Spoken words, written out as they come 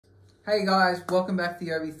Hey guys, welcome back to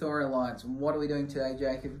the Obi Thor Alliance. And what are we doing today,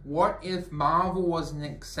 Jacob? What if Marvel wasn't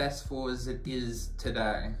successful as it is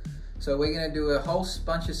today? So we're going to do a whole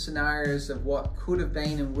bunch of scenarios of what could have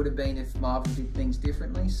been and would have been if Marvel did things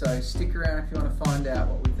differently. So stick around if you want to find out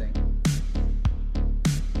what we think.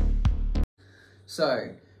 So,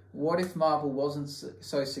 what if Marvel wasn't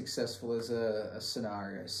so successful as a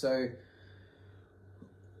scenario? So,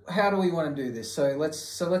 how do we want to do this? So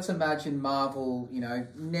let's imagine Marvel,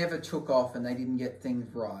 never took off and they didn't get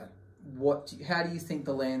things right. How do you think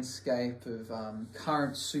the landscape of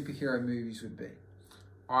current superhero movies would be?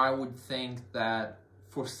 I would think that,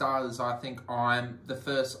 for starters, I think the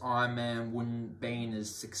first Iron Man wouldn't been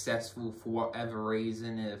as successful for whatever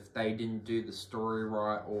reason if they didn't do the story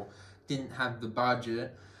right or didn't have the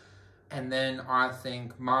budget. And then I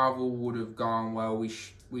think Marvel would have gone, well, we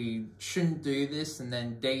shouldn't do this. And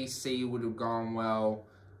then DC would have gone, well,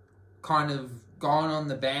 kind of gone on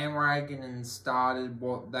the bandwagon and started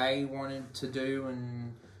what they wanted to do.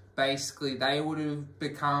 And basically they would have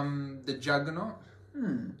become the juggernaut.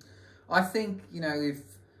 I think, if,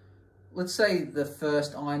 let's say the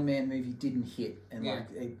first Iron Man movie didn't hit and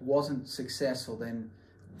it wasn't successful, then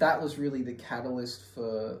that was really the catalyst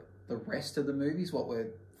for the rest of the movies. What we're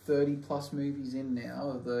 30 plus movies in now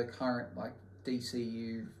of the current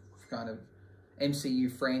DCU kind of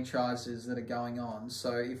MCU franchises that are going on.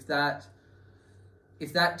 So if that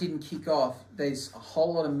didn't kick off, there's a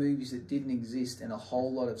whole lot of movies that didn't exist and a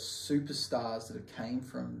whole lot of superstars that have came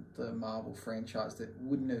from the Marvel franchise that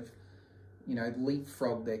wouldn't have,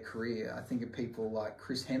 leapfrogged their career. I think of people like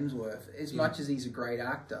Chris Hemsworth. As much as he's a great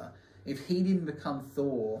actor, if he didn't become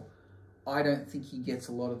Thor, I don't think he gets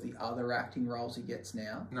a lot of the other acting roles he gets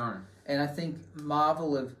now. No. And I think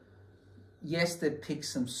Marvel have, yes, they've picked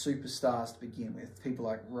some superstars to begin with. People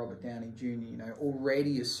like Robert Downey Jr.,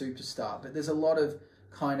 already a superstar. But there's a lot of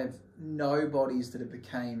kind of nobodies that have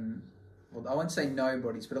became, well, I won't say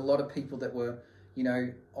nobodies, but a lot of people that were,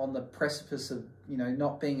 on the precipice of,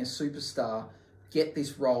 not being a superstar, get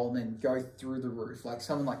this role and then go through the roof. Like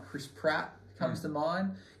someone like Chris Pratt comes to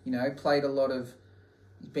mind, played a lot of,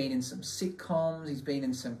 he's been in some sitcoms, he's been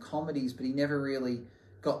in some comedies, but he never really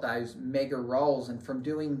got those mega roles. And from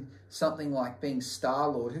doing something like being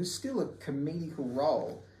Star-Lord, who's still a comedical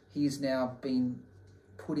role, he has now been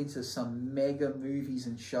put into some mega movies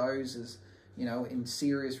and shows as, in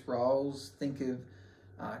serious roles. Think of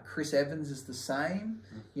Chris Evans is the same.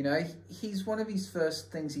 He's one of his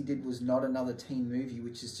first things he did was Not Another Teen Movie,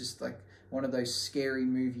 which is just like one of those scary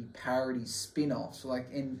movie parody spin-offs.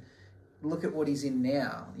 And look at what he's in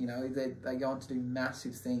now. They go on to do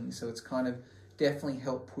massive things. So it's kind of definitely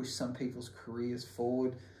helped push some people's careers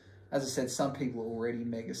forward. As I said, some people are already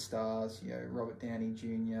mega stars, Robert Downey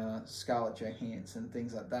Jr., Scarlett Johansson,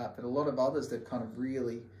 things like that. But a lot of others that kind of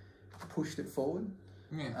really pushed it forward.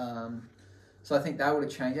 Yeah. So I think that would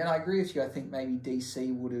have changed. And I agree with you. I think maybe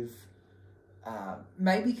DC would have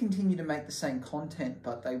maybe continued to make the same content,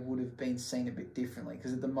 but they would have been seen a bit differently.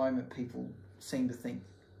 Because at the moment, people seem to think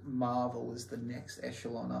Marvel is the next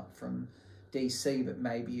echelon up from DC. But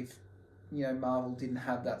maybe if, Marvel didn't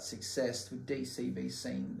have that success, would DC be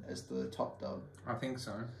seen as the top dog? I think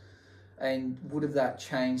so. And would have that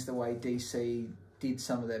changed the way DC did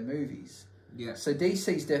some of their movies? Yeah. So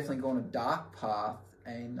DC's definitely gone a dark path,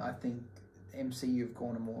 and I think MCU have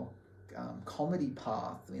gone a more comedy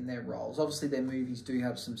path in their roles. Obviously, their movies do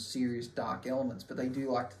have some serious dark elements, but they do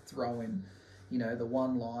like to throw in, the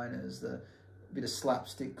one-liners, the bit of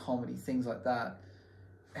slapstick comedy, things like that.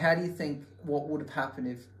 How do you think, what would have happened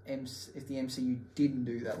if the MCU didn't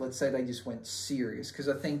do that? Let's say they just went serious. Because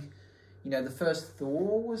I think, the first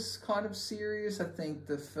Thor was kind of serious. I think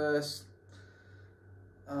the first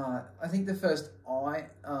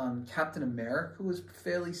Captain America was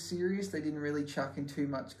fairly serious. They didn't really chuck in too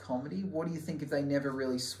much comedy. What do you think if they never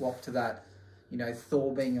really swapped to that,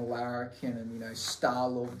 Thor being a larrikin and,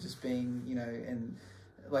 Star-Lord just being, and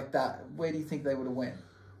like that? Where do you think they would have went?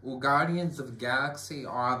 Well, Guardians of the Galaxy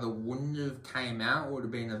either wouldn't have came out or would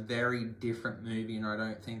have been a very different movie, and I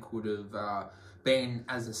don't think would have been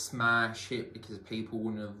as a smash hit because people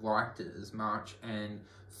wouldn't have liked it as much. And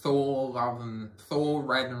Thor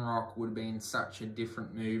Ragnarok would have been such a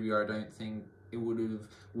different movie. I don't think it would have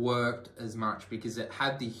worked as much because it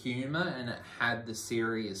had the humour and it had the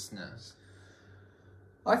seriousness.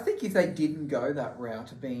 I think if they didn't go that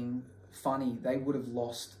route of being funny, they would have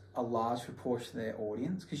lost a large proportion of their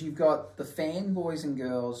audience, because you've got the fanboys and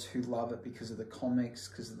girls who love it because of the comics,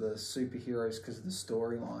 because of the superheroes, because of the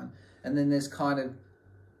storyline. And then there's kind of,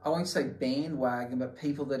 I won't say bandwagon, but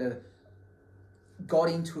people that are got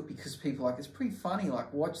into it because people are like, it's pretty funny,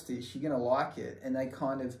 like, watch this, you're going to like it. And they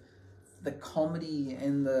kind of the comedy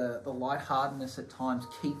and the lightheartedness at times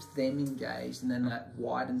keeps them engaged, and then that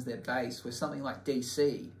widens their base. Where something like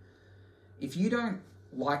DC, if you don't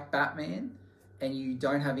like Batman and you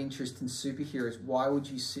don't have interest in superheroes, why would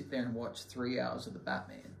you sit there and watch 3 hours of the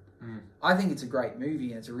Batman? I think it's a great movie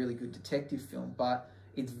and it's a really good detective film, but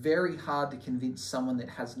it's very hard to convince someone that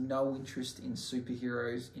has no interest in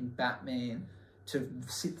superheroes, in Batman, to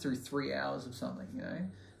sit through 3 hours of something, you know?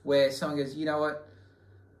 Where someone goes, you know what?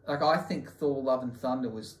 Like, I think Thor Love and Thunder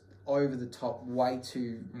was over the top, way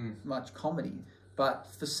too much comedy. But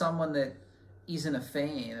for someone that isn't a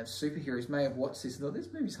fan of superheroes, may have watched this and thought, this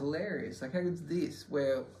movie's hilarious. Like, how good's this?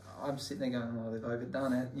 Where I'm sitting there going, oh, they've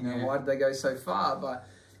overdone it. You know, why did they go so far? But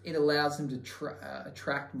it allows them to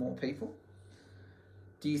attract more people.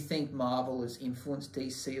 Do you think Marvel has influenced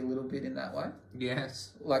DC a little bit in that way?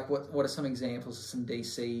 Yes. Like, what are some examples of some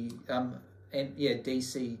DC,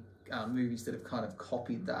 DC movies that have kind of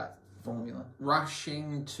copied that formula?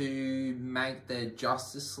 Rushing to make the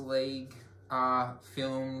Justice League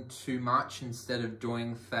film too much instead of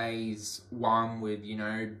doing phase 1 with, you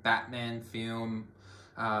know, Batman film,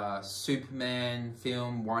 Superman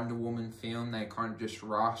film, Wonder Woman film. They kind of just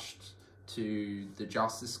rushed to the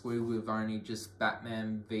Justice League with only just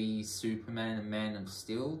Batman v Superman and Man of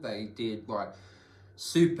Steel. They did like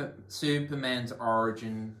Superman's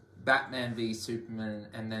origin, Batman v Superman,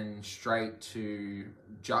 and then straight to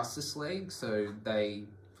Justice League. So they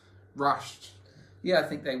rushed. Yeah, I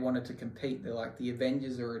think they wanted to compete. They're like, the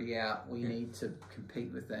Avengers are already out. We need to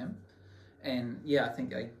compete with them. And yeah, I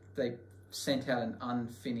think they sent out an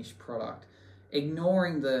unfinished product.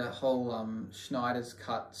 Ignoring the whole Schneider's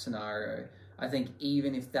Cut scenario, I think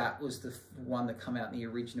even if that was the one that come out in the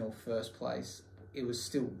original first place, it was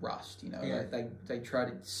still rushed, you know. Yeah. They try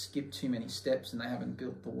to skip too many steps and they haven't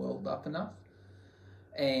built the world up enough.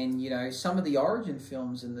 And, you know, some of the origin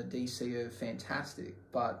films in the DC are fantastic,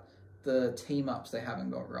 but the team-ups they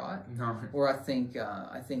haven't got right. No. Or I think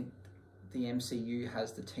the MCU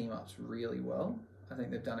has the team-ups really well. I think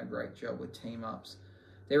they've done a great job with team-ups.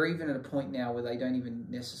 They're even at a point now where they don't even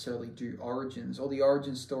necessarily do origins. All the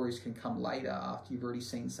origin stories can come later after you've already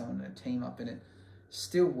seen someone in a team-up, and it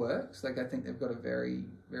still works. Like, I think they've got a very,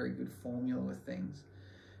 very good formula with things.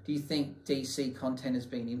 Do you think DC content has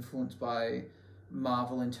been influenced by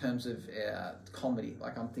Marvel in terms of comedy?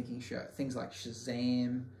 Like, I'm thinking things like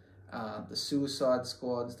Shazam, the Suicide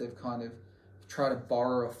Squads. They've kind of tried to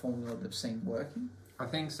borrow a formula they've seen working. I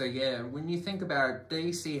think so, yeah. When you think about it,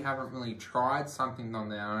 DC haven't really tried something on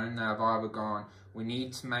their own. They've either gone, we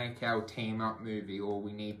need to make our team-up movie, or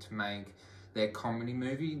we need to make their comedy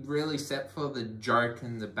movie. Really, except for the Joker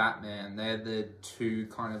and the Batman, they're the two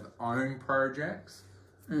kind of own projects.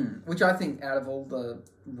 Which I think, out of all the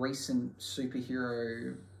recent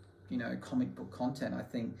superhero, you know, comic book content, I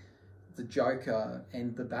think the Joker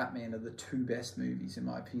and the Batman are the two best movies, in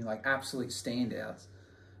my opinion, like absolute standouts.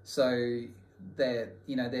 So they're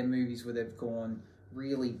movies where they've gone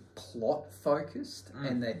really plot focused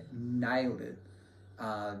and they've nailed it.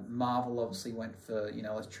 Marvel obviously went for, you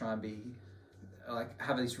know, let's try and be like,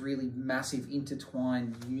 have this really massive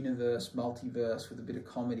intertwined universe, multiverse with a bit of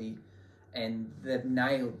comedy, and they've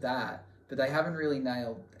nailed that. But they haven't really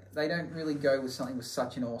nailed, they don't really go with something with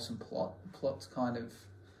such an awesome plot. The plot's kind of,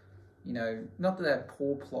 you know, not that they have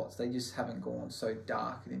poor plots, they just haven't gone so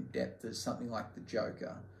dark and in depth as something like the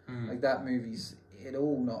Joker. Like, that movie's at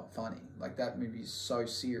all not funny. Like, that movie's so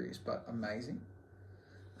serious but amazing.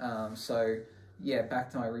 So yeah, back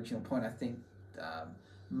to my original point, I think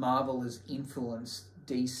Marvel has influenced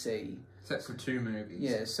DC. Except for 2 movies.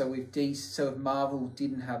 Yeah, so if Marvel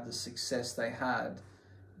didn't have the success they had,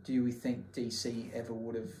 do we think DC ever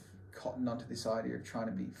would have cottoned onto this idea of trying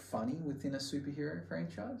to be funny within a superhero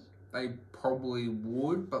franchise? They probably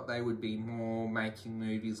would, but they would be more making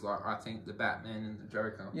movies like, I think, the Batman and the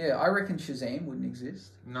Joker. Yeah, I reckon Shazam wouldn't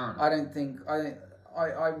exist. No. I don't think...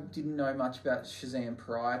 I didn't know much about Shazam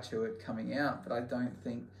prior to it coming out, but I don't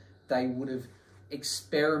think they would have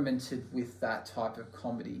experimented with that type of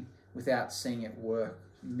comedy without seeing it work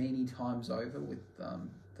many times over with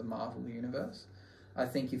the Marvel Universe. I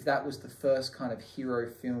think if that was the first kind of hero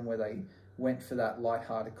film where they went for that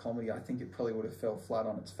light-hearted comedy, I think it probably would have fell flat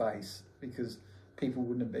on its face because people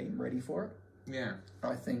wouldn't have been ready for it. Yeah.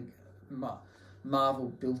 I think Marvel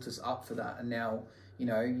built us up for that, and now, you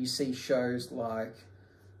know, you see shows like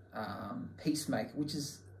Peacemaker, which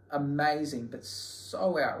is amazing, but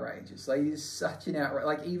so outrageous. Like, it's such an outrage.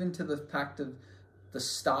 Like, even to the fact of the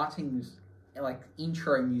starting, like,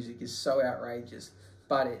 intro music is so outrageous,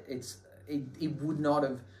 but it would not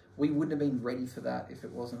have... We wouldn't have been ready for that if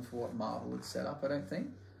it wasn't for what Marvel had set up, I don't think.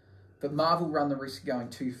 But Marvel run the risk of going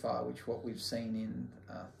too far, which what we've seen in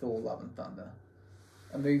Thor: Love and Thunder.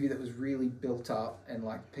 A movie that was really built up and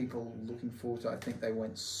like people looking forward to. I think they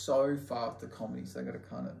went so far with the comedies, they got to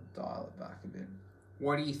kind of dial it back a bit.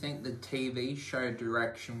 What do you think the TV show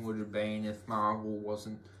direction would have been if Marvel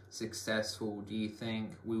wasn't successful? Do you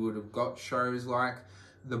think we would have got shows like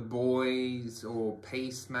The Boys or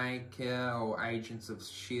Peacemaker or Agents of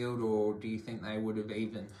S.H.I.E.L.D., or do you think they would have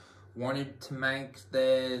even wanted to make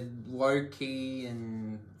their Loki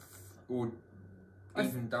or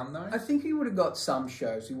even done those? I think we would have got some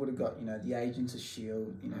shows. We would have got, the Agents of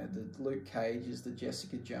S.H.I.E.L.D., the Luke Cages, the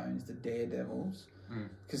Jessica Jones, the Daredevils,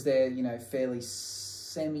 because they're, fairly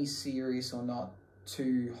semi-serious or not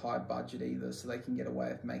too high budget either, so they can get away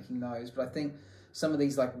with making those. But I think some of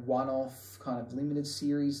these like one-off kind of limited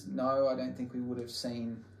series, no, I don't think we would have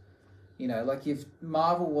seen, like if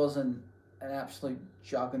Marvel wasn't an absolute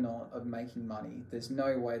juggernaut of making money, there's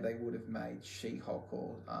no way they would have made She-Hulk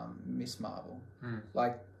or Miss Marvel.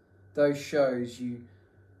 Like those shows,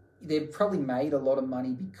 they've probably made a lot of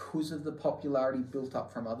money because of the popularity built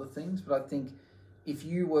up from other things, but I think if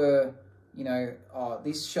you were,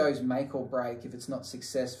 this show's make or break, if it's not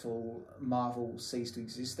successful, Marvel will cease to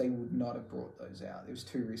exist, they would not have brought those out. It was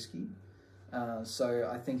too risky. So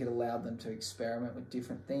I think it allowed them to experiment with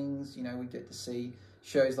different things. We get to see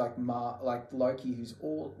shows like Loki, who's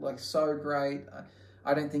so great.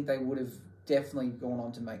 I don't think they would have definitely gone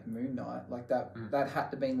on to make Moon Knight like that. That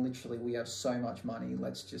had to been literally, we have so much money,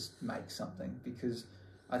 let's just make something. Because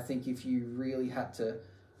I think if you really had to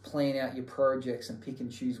plan out your projects and pick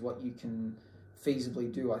and choose what you can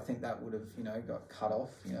feasibly do, I think that would have got cut off.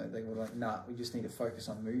 They were like, nah, we just need to focus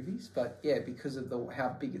on movies. But yeah, because of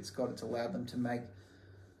how big it's got, it's allowed them to make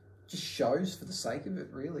just shows for the sake of it,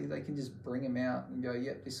 really. They can just bring them out and go,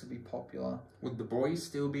 yep, this will be popular. Would The Boys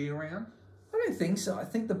still be around? I don't think so. I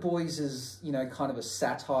think The Boys is, kind of a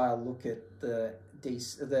satire look at the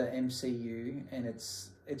MCU, and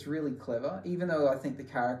it's really clever, even though I think the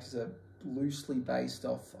characters are loosely based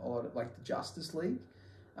off a lot of like the Justice League.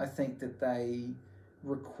 I think that they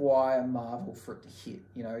require Marvel for it to hit.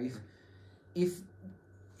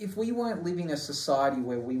 If we weren't living in a society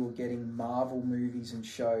where we were getting Marvel movies and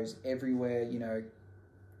shows everywhere,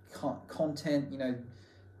 content,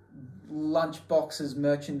 lunch boxes,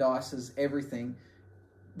 merchandises, everything,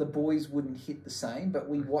 The Boys wouldn't hit the same. But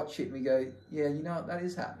we watch it and we go, yeah, that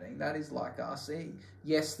is happening. That is like us.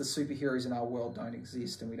 Yes, the superheroes in our world don't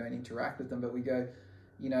exist and we don't interact with them, but we go,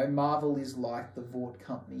 Marvel is like the Vought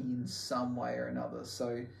company in some way or another.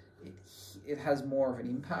 So it has more of an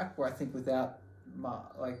impact, where I think without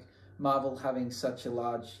Marvel having such a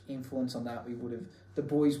large influence on that, The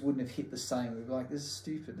Boys wouldn't have hit the same. We'd be like, this is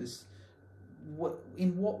stupid.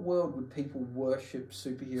 In what world would people worship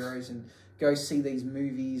superheroes and go see these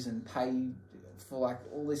movies and pay for like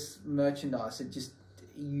all this merchandise?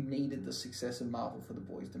 You needed the success of Marvel for The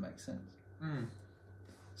Boys to make sense.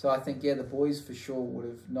 So I think, The Boys for sure would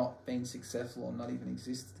have not been successful or not even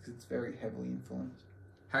existed because it's very heavily influenced.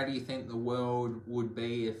 How do you think the world would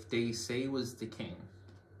be if DC was the king?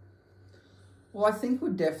 Well, I think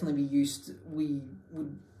we'd definitely be we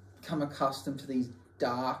would come accustomed to these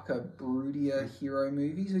darker, broodier hero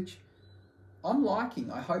movies, which I'm liking.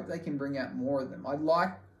 I hope they can bring out more of them. I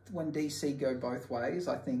like when DC go both ways.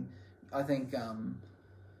 I think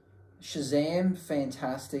Shazam,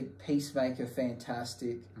 fantastic. Peacemaker,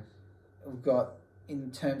 fantastic. We've got, in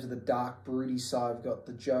terms of the dark, broody side, we've got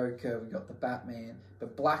the Joker, we've got the Batman,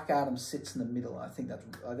 but Black Adam sits in the middle. I think it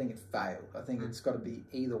failed. I think it's got to be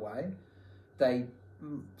either way. They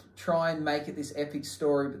try and make it this epic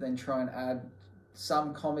story, but then try and add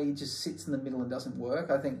some comedy. It just sits in the middle and doesn't work.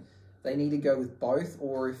 I think they need to go with both,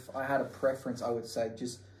 or if I had a preference, I would say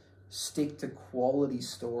just stick to quality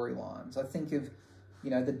storylines. I think of,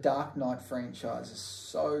 the Dark Knight franchise is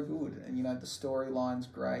so good, and, the storyline's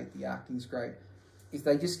great, the acting's great. If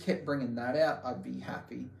they just kept bringing that out, I'd be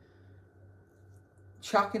happy.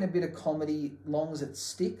 Chuck in a bit of comedy, long as it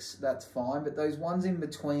sticks, that's fine. But those ones in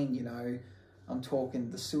between, I'm talking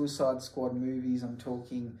the Suicide Squad movies, I'm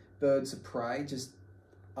talking Birds of Prey, just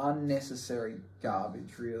unnecessary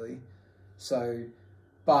garbage, really. So,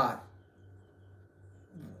 but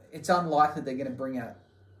it's unlikely they're going to bring out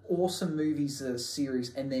awesome movies as a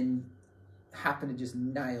series and then happen to just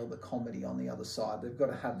nail the comedy on the other side. They've got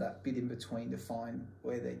to have that bit in between to find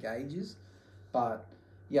where their gauge is. But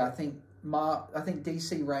yeah, I think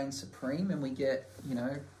DC reigns supreme, and we get,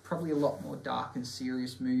 probably a lot more dark and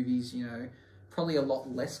serious movies, probably a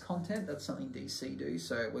lot less content. That's something DC do.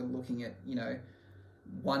 So we're looking at,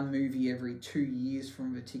 one movie every 2 years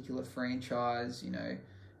from a particular franchise,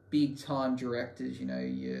 big time directors, you know,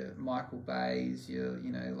 your Michael Bay's, your,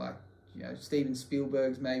 you know, like, you know, Steven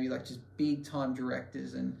Spielberg's, maybe, like just big time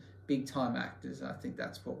directors and big time actors. I think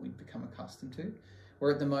that's what we've become accustomed to.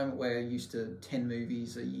 We're at the moment we're used to 10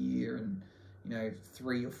 movies a year and, you know,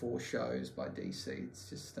 3 or 4 shows by DC. It's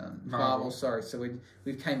just Marvel. Sorry, so we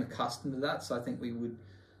became accustomed to that. So I think we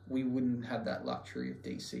wouldn't have that luxury of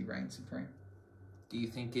DC reign supreme. Do you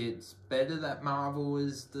think it's better that Marvel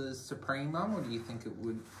is the supreme one, or do you think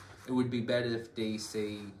it would be better if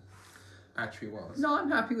DC actually was? No, I'm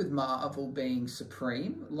happy with Marvel being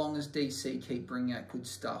supreme, as long as DC keep bringing out good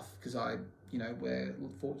stuff, because we're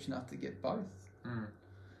fortunate enough to get both.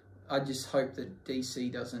 I just hope that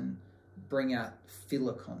DC doesn't bring out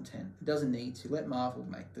filler content. It doesn't need to. Let Marvel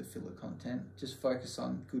make the filler content. Just focus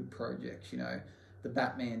on good projects, you know, the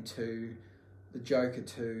Batman 2, the Joker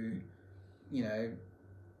 2, you know,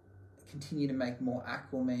 continue to make more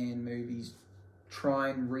Aquaman movies, try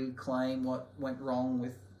and reclaim what went wrong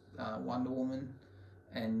with Wonder Woman.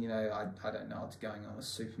 And, you know, I don't know what's going on with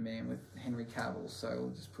Superman with Henry Cavill, so we'll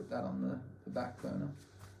just put that on the back burner.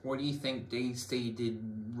 What do you think DC did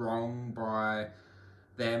wrong by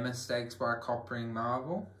their mistakes by copying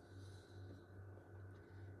Marvel?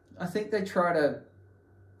 I think they try to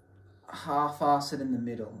half-ass it in the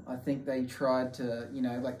middle. I think they tried to, you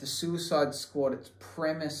know, like the Suicide Squad, its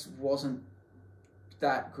premise wasn't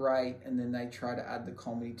that great, and then they try to add the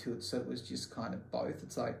comedy to it, so it was just kind of both.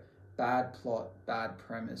 It's like bad plot, bad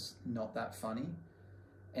premise, not that funny.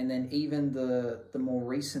 And then even the more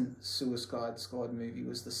recent Suicide Squad movie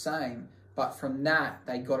was the same, but from that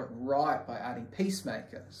they got it right by adding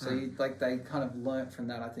Peacemaker. So they kind of learnt from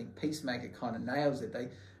that. I think Peacemaker kind of nails it.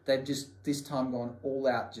 They've just this time gone all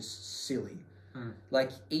out, just silly.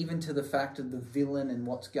 Like, even to the fact of the villain and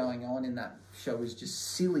what's going on in that show is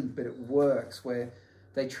just silly, but it works, where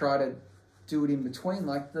they try to do it in between.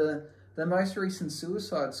 Like the most recent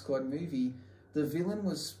Suicide Squad movie, the villain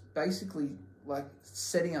was basically like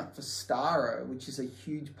setting up for Starro, which is a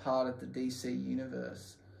huge part of the DC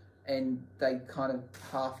universe, and they kind of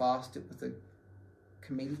half-assed it with a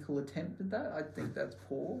comedical attempt at that. I think that's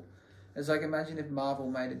poor. It's like, imagine if Marvel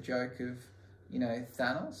made a joke of, you know,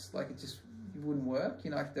 Thanos. Like, it wouldn't work.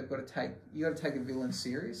 You know, like you got to take a villain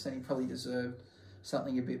serious, and he probably deserved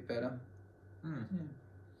something a bit better. Yeah.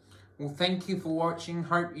 Well, thank you for watching.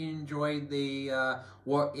 Hope you enjoyed the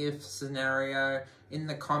what if scenario. In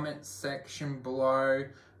the comments section below,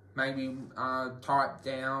 maybe type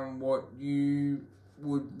down what you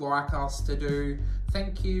would like us to do.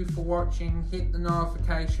 Thank you for watching. Hit the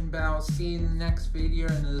notification bell. See you in the next video,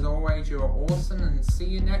 and as always, you're awesome, and see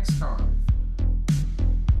you next time.